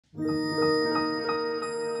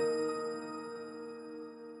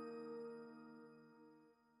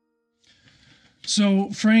So,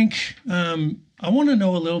 Frank, I want to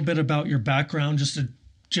know a little bit about your background, just a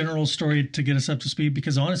general story to get us up to speed,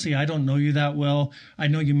 because honestly, I don't know you that well. I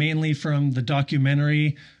know you mainly from the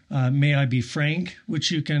documentary, May I Be Frank,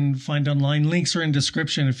 which you can find online. Links are in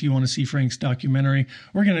description if you want to see Frank's documentary.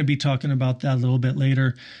 We're going to be talking about that a little bit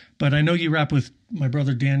later. But I know you rap with my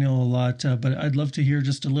brother Daniel a lot, but I'd love to hear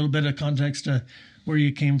just a little bit of context to where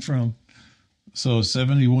you came from. So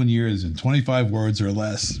 71 years and 25 words or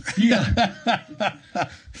less. Yeah.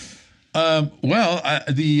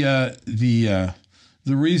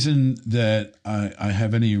 The reason that I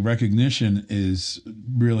have any recognition is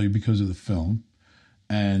really because of the film,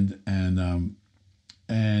 and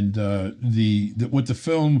what the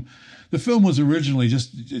film was originally,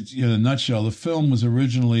 just in a nutshell, the film was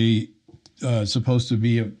originally supposed to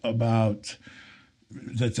be about,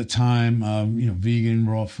 at the time, vegan,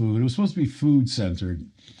 raw food. It was supposed to be food centered.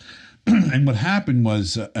 And what happened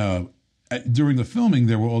was, during the filming,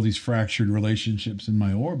 there were all these fractured relationships in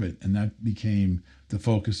my orbit, and that became the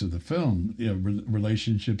focus of the film,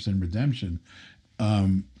 relationships and redemption.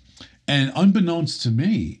 And unbeknownst to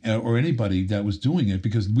me or anybody that was doing it,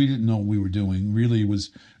 because we didn't know what we were doing, really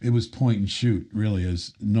it was point and shoot, really,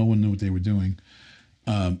 as no one knew what they were doing.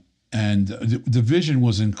 And the vision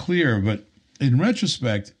wasn't clear, but in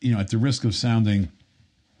retrospect, at the risk of sounding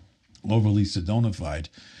overly sedonified,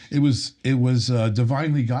 it was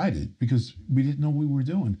divinely guided, because we didn't know what we were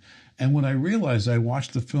doing. And when I realized, I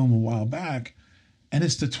watched the film a while back, and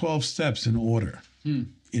it's the 12 steps in order.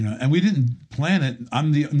 And we didn't plan it.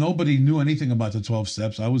 Nobody knew anything about the 12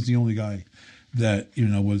 steps. I was the only guy that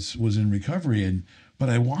was in recovery, but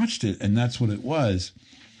I watched it, and that's what it was.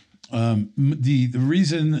 The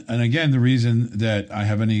reason, and again, the reason that I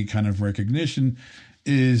have any kind of recognition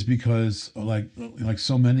is because, like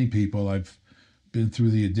so many people, I've been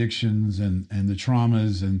through the addictions and the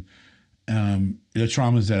traumas, and the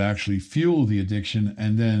traumas that actually fuel the addiction,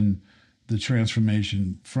 and then the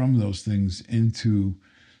transformation from those things into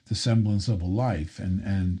the semblance of a life.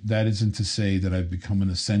 And that isn't to say that I've become an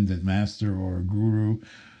ascendant master or a guru.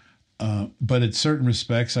 But in certain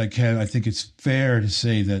respects, I think it's fair to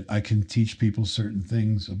say that I can teach people certain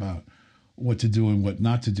things about what to do and what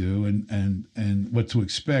not to do, and what to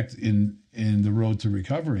expect in the road to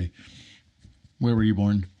recovery. Where were you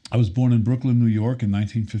born? I was born in Brooklyn, New York in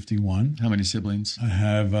 1951. How many siblings? I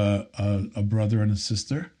have a brother and a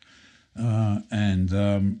sister, and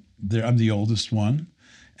I'm the oldest one.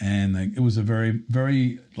 And it was a very,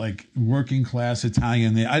 very working class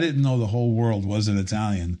Italian. I didn't know the whole world wasn't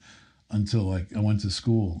Italian until I went to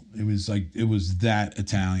school. It was that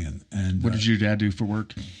Italian. And what did your dad do for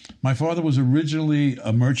work? My father was originally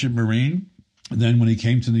a merchant marine. Then when he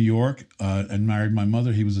came to New York and married my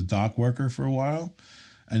mother, he was a dock worker for a while.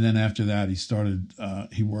 And then after that,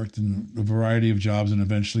 he worked in a variety of jobs and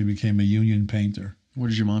eventually became a union painter. What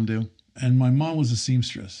did your mom do? And my mom was a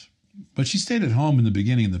seamstress. But she stayed at home in the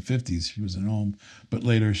beginning, in the 50s. She was at home. But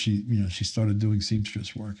later she started doing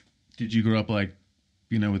seamstress work. Did you grow up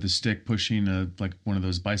with a stick pushing one of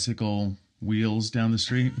those bicycle wheels down the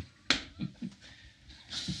street?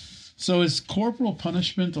 So is corporal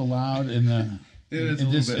punishment allowed in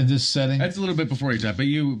this setting? That's a little bit before your time, but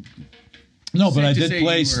you... No, but I did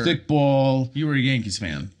play stickball. You were a Yankees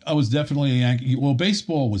fan. I was definitely a Yankee. Well,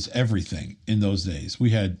 baseball was everything in those days. We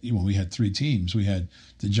had three teams. We had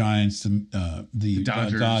the Giants, the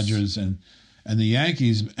Dodgers, and the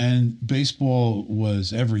Yankees. And baseball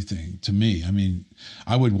was everything to me. I mean,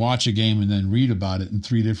 I would watch a game and then read about it in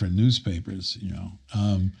 3 different newspapers.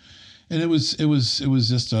 And it was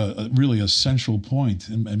just really a central point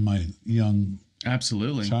in my young.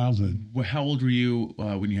 Absolutely. Childhood. How old were you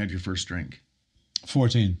when you had your first drink?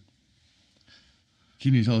 14.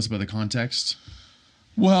 Can you tell us about the context?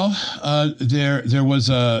 Well, there was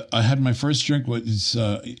I had my first drink was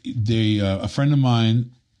a friend of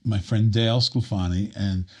mine, my friend Dale Sclafani,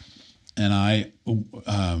 and I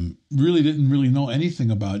really didn't know anything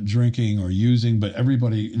about drinking or using, but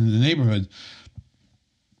everybody in the neighborhood,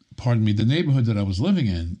 the neighborhood that I was living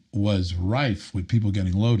in was rife with people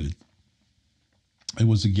getting loaded. It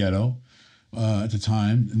was a ghetto at the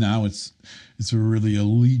time. Now it's a really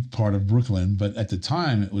elite part of Brooklyn, but at the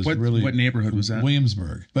time it was what neighborhood was that?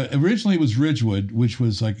 Williamsburg. But originally it was Ridgewood, which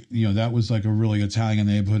was that was a really Italian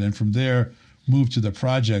neighborhood, and from there moved to the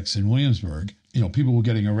projects in Williamsburg. People were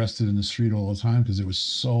getting arrested in the street all the time because there was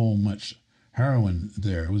so much heroin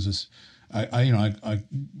there. It was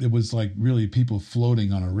it was like really people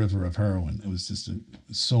floating on a river of heroin. It was just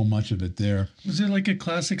so much of it there. Was it like a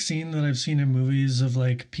classic scene that I've seen in movies of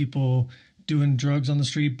like people doing drugs on the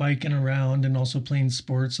street, biking around, and also playing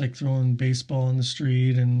sports, like throwing baseball on the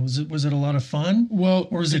street? And was it a lot of fun? Well,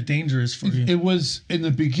 or was it dangerous for you? It was, in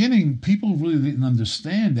the beginning, people really didn't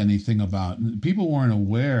understand anything about. People weren't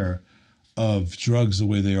aware of drugs the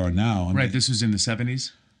way they are now. I mean, This was in the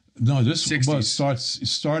 70s. no, this 60s. was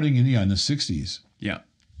starting in the 60s. Yeah.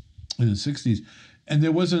 In the 60s, and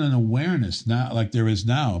there wasn't an awareness now like there is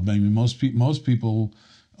now. I mean, most people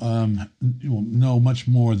know much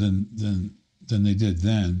more than they did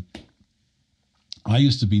then. I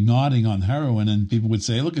used to be nodding on heroin, and people would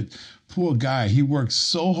say, "Look at poor guy. He works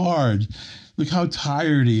so hard. Look how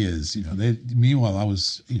tired he is." Meanwhile, I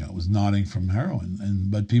was nodding from heroin,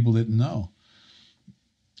 but people didn't know.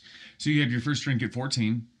 So you had your first drink at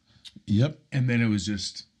 14. Yep. And then it was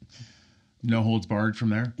just no holds barred from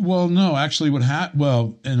there? Well, no, actually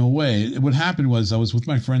in a way, what happened was I was with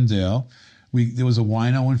my friend Dale. There was a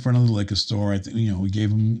wino in front of the liquor store. I think, we gave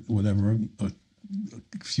him whatever, a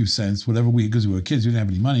few cents, whatever because we were kids, we didn't have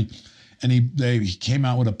any money. And he came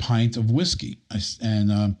out with a pint of whiskey. I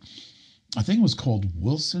think it was called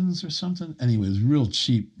Wilson's or something. Anyway, it was real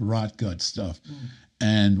cheap, rot gut stuff.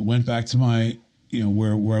 And went back to my,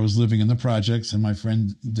 where I was living in the projects, and my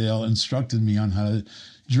friend Dale instructed me on how to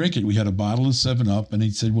drink it. We had a bottle of 7-Up, and he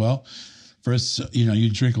said, well, first, you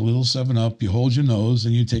drink a little 7-Up, you hold your nose,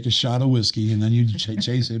 and you take a shot of whiskey, and then you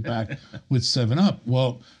chase it back with 7-Up.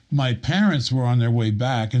 Well, my parents were on their way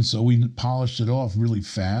back, and so we polished it off really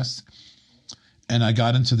fast. And I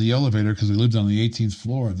got into the elevator because we lived on the 18th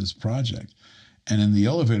floor of this project. And in the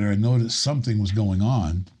elevator, I noticed something was going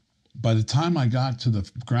on. By the time I got to the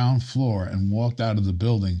ground floor and walked out of the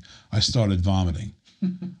building, I started vomiting.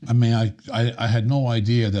 I mean, I had no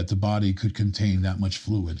idea that the body could contain that much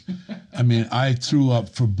fluid. I mean, I threw up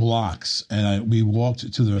for blocks, and we walked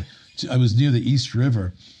I was near the East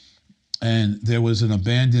River, and there was an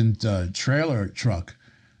abandoned trailer truck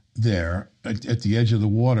there at the edge of the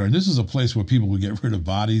water. And this is a place where people would get rid of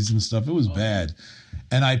bodies and stuff. It was bad.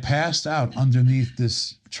 And I passed out underneath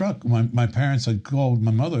this truck. My parents had called,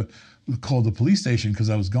 my mother called the police station because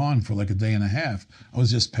I was gone for like a day and a half. I was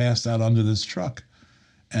just passed out under this truck.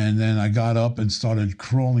 And then I got up and started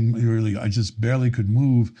crawling. Really, I just barely could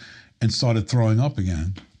move and started throwing up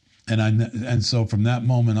again. And so from that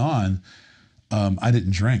moment on, I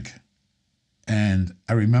didn't drink. And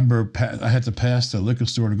I remember I had to pass the liquor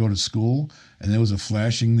store to go to school, and there was a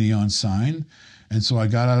flashing neon sign. And so I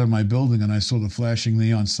got out of my building and I saw the flashing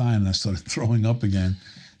neon sign, and I started throwing up again.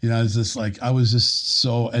 I was just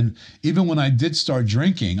so, and even when I did start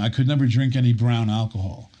drinking, I could never drink any brown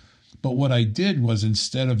alcohol. But what I did was,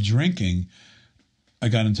 instead of drinking, I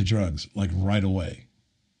got into drugs like right away.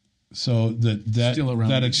 So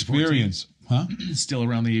that experience, 14? Still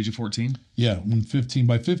around the age of 14? Yeah,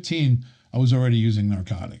 by 15, I was already using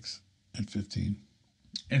narcotics at 15.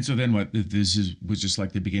 And so then what? Was just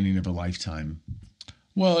like the beginning of a lifetime.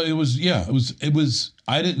 Well, it was,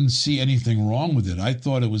 I didn't see anything wrong with it. I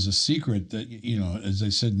thought it was a secret that, as I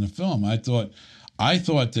said in the film, I thought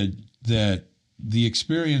that the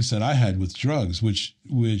experience that I had with drugs, which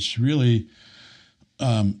really,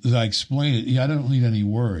 as I explain it, I don't need any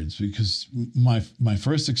words, because my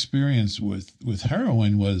first experience with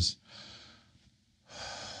heroin was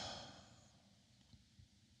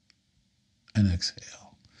an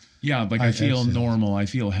exhale. Yeah, like I feel normal. I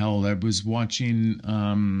feel held. I was watching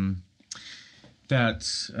that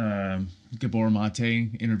Gabor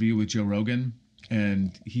Mate interview with Joe Rogan,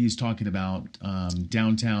 and he's talking about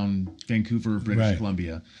downtown Vancouver, British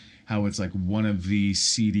Columbia, how it's like one of the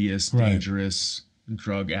seediest, dangerous,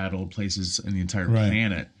 drug-addled places in the entire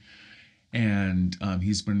planet. And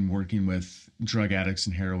he's been working with drug addicts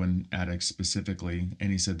and heroin addicts specifically,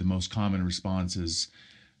 and he said the most common response is,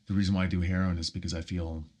 the reason why I do heroin is because I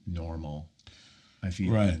feel normal. I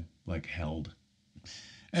feel like held.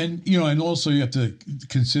 And, and also you have to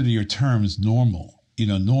consider your terms normal.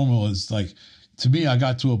 Normal is like, to me, I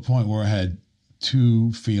got to a point where I had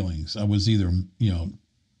two feelings. I was either,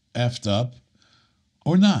 effed up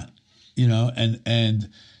or not,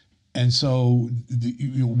 and so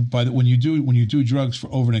when you do drugs for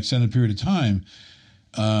over an extended period of time,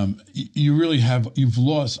 you really you've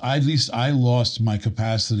lost, at least I lost my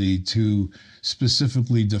capacity to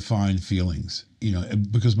specifically define feelings,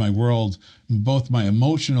 because my world, both my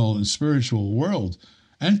emotional and spiritual world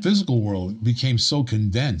and physical world, became so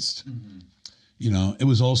condensed. It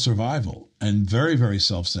was all survival and very, very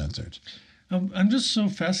self-centered. I'm just so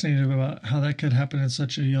fascinated about how that could happen at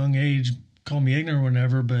such a young age. Call me ignorant or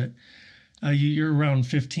whatever, but You're around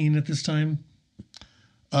 15 at this time.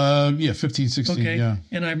 Yeah, 15, 16, Okay. yeah.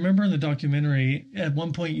 And I remember in the documentary, at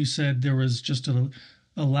one point you said there was just a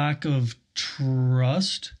lack of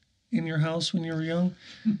trust in your house when you were young.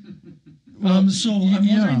 So I'm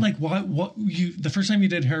wondering, like, what you, the first time you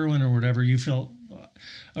did heroin or whatever, you felt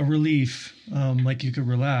a relief, like you could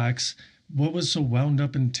relax. What was so wound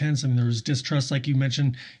up and tense? I mean, there was distrust, like you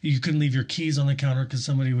mentioned. You couldn't leave your keys on the counter because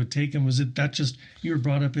somebody would take them. Was it that just you were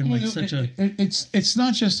brought up in like such a? It's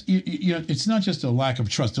not just you know, it's not just a lack of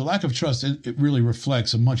trust. The lack of trust it really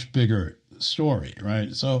reflects a much bigger story,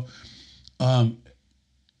 right? So, and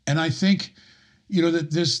I think you know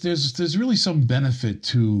that there's really some benefit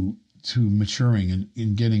to maturing and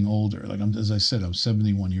in getting older. Like as I said, I'm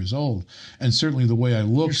 71 years old, and certainly the way I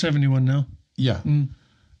look. You're 71 now. Yeah.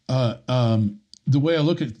 The way I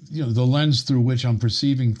look at, you know, the lens through which I'm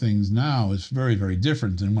perceiving things now is very, very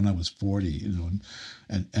different than when I was 40, you know,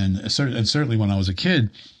 and certainly when I was a kid.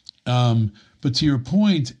 But to your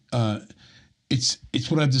point, it's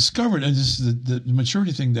what I've discovered, and this is the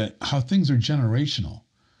maturity thing, that how things are generational.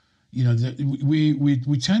 You know, that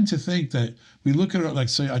we tend to think that we look at it like,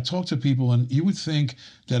 say, I talk to people and you would think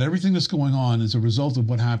that everything that's going on is a result of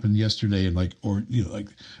what happened yesterday, and like, or, you know, like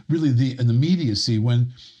really the immediacy,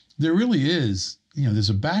 when there really is, you know,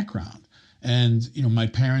 there's a background. And, you know, my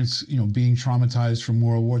parents, you know, being traumatized from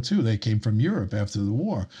World War II, they came from Europe after the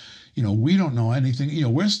war. You know, we don't know anything. You know,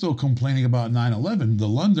 we're still complaining about 9/11. The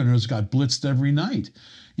Londoners got blitzed every night.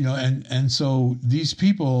 You know, and so these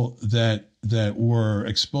people that were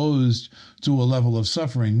exposed to a level of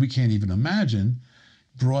suffering we can't even imagine,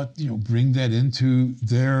 bring that into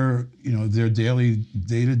their, you know, their daily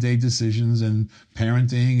day-to-day decisions and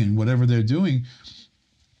parenting and whatever they're doing.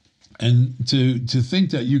 And to think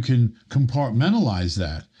that you can compartmentalize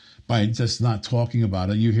that by just not talking about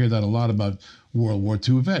it. You hear that a lot about World War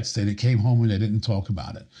II vets. They came home and they didn't talk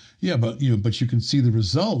about it. Yeah, but you can see the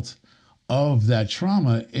result of that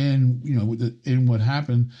trauma in, you know, in what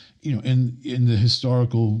happened, you know, in the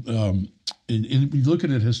historical, you look at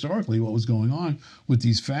it historically, what was going on with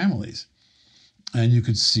these families, and you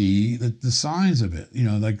could see the signs of it, you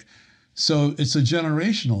know, like, so it's a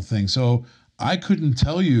generational thing. So I couldn't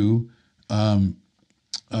tell you at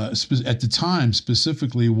the time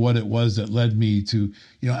specifically what it was that led me to,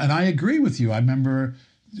 you know, and I agree with you. I remember,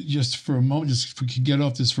 just for a moment, just if we could get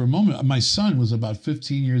off this for a moment, my son was about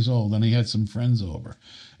 15 years old and he had some friends over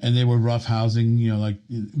and they were roughhousing, you know, like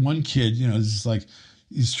one kid, you know, it's just like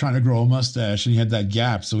he's trying to grow a mustache and he had that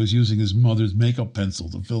gap. So he's using his mother's makeup pencil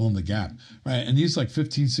to fill in the gap. Right. And these like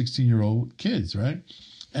 15, 16-year-old kids. Right.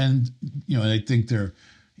 And, you know, they think they're,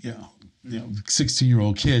 you know,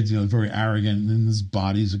 16-year-old kids, you know, very arrogant, and then his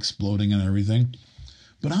body's exploding and everything.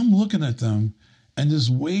 But I'm looking at them and this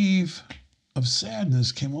wave of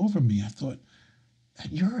sadness came over me. I thought,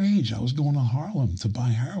 at your age, I was going to Harlem to buy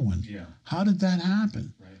heroin. Yeah. How did that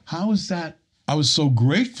happen? Right. How is that? I was so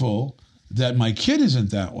grateful that my kid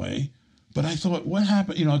isn't that way, but I thought, what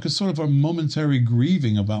happened? You know, it was sort of a momentary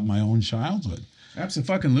grieving about my own childhood.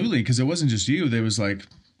 Absolutely, because it wasn't just you. There was like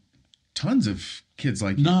tons of kids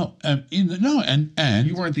like you. And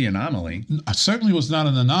You weren't the anomaly. I certainly was not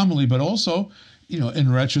an anomaly, but also, you know,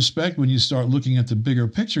 in retrospect, when you start looking at the bigger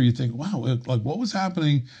picture, you think, wow, like what was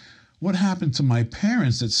happening? What happened to my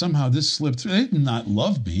parents that somehow this slipped through? They did not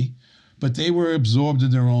love me, but they were absorbed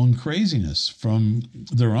in their own craziness from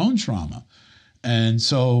their own trauma. And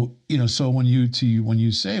so, you know, so when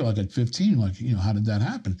you say, like at 15, like, you know, how did that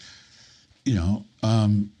happen? You know,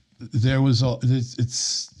 there was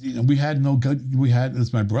you know, we had,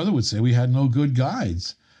 as my brother would say, we had no good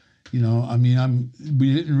guides. You know, I mean,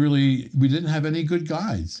 we didn't have any good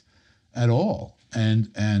guides at all. And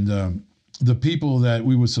the people that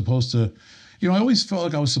we were supposed to, you know, I always felt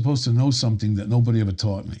like I was supposed to know something that nobody ever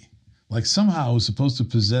taught me. Like somehow I was supposed to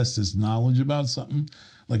possess this knowledge about something,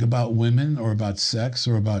 like about women or about sex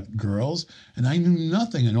or about girls. And I knew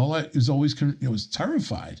nothing. And all I was always, you know, was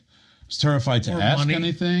terrified. I was terrified to ask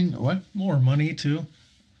anything. What? More money too.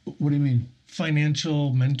 What do you mean?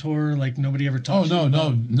 Financial mentor, like nobody ever taught you?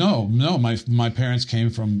 No. My parents came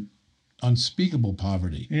from unspeakable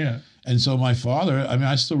poverty. Yeah. And so my father, I mean,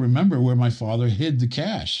 I still remember where my father hid the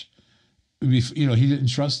cash. You know, he didn't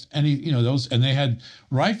trust any, you know, those, and they had,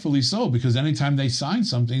 rightfully so, because anytime they signed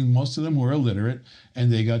something, most of them were illiterate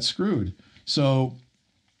and they got screwed. So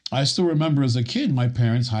I still remember as a kid, my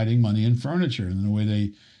parents hiding money in furniture, and the way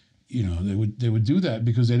they, you know, they would do that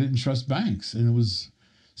because they didn't trust banks. And it was,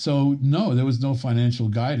 so no, there was no financial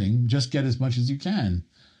guiding. Just get as much as you can,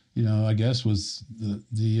 you know, I guess was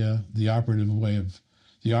the operative way of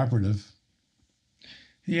the operative.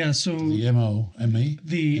 Yeah. So The M-O-M-E?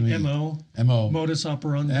 the MO, M-O. modus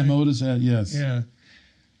operandi. M-O-Does that, yes. Yeah.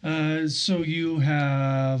 So you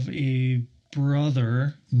have a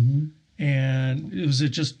brother, and was it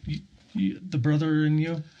just the brother and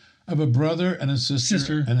you? I have a brother and a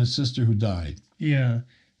sister. And a sister who died. Yeah.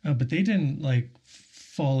 But they didn't like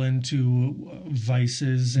fall into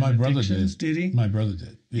vices and My brother addictions, did he? My brother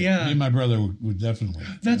did. Yeah. Me and my brother would definitely.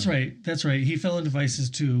 That's right. That's right. He fell into vices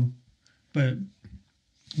too. But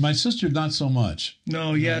my sister, not so much.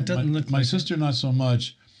 no, yeah, it doesn't look like my sister, not so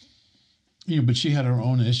much. But she had her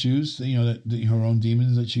own issues, her own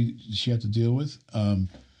demons that she had to deal with,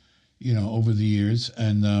 over the years,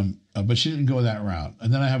 and but she didn't go that route.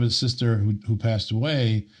 And then I have a sister who passed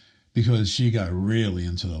away because she got really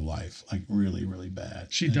into the life, like really, really bad.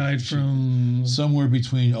 She died from somewhere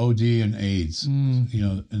between OD and AIDS, in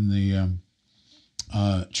the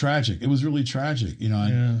tragic. It was really tragic,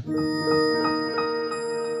 Yeah.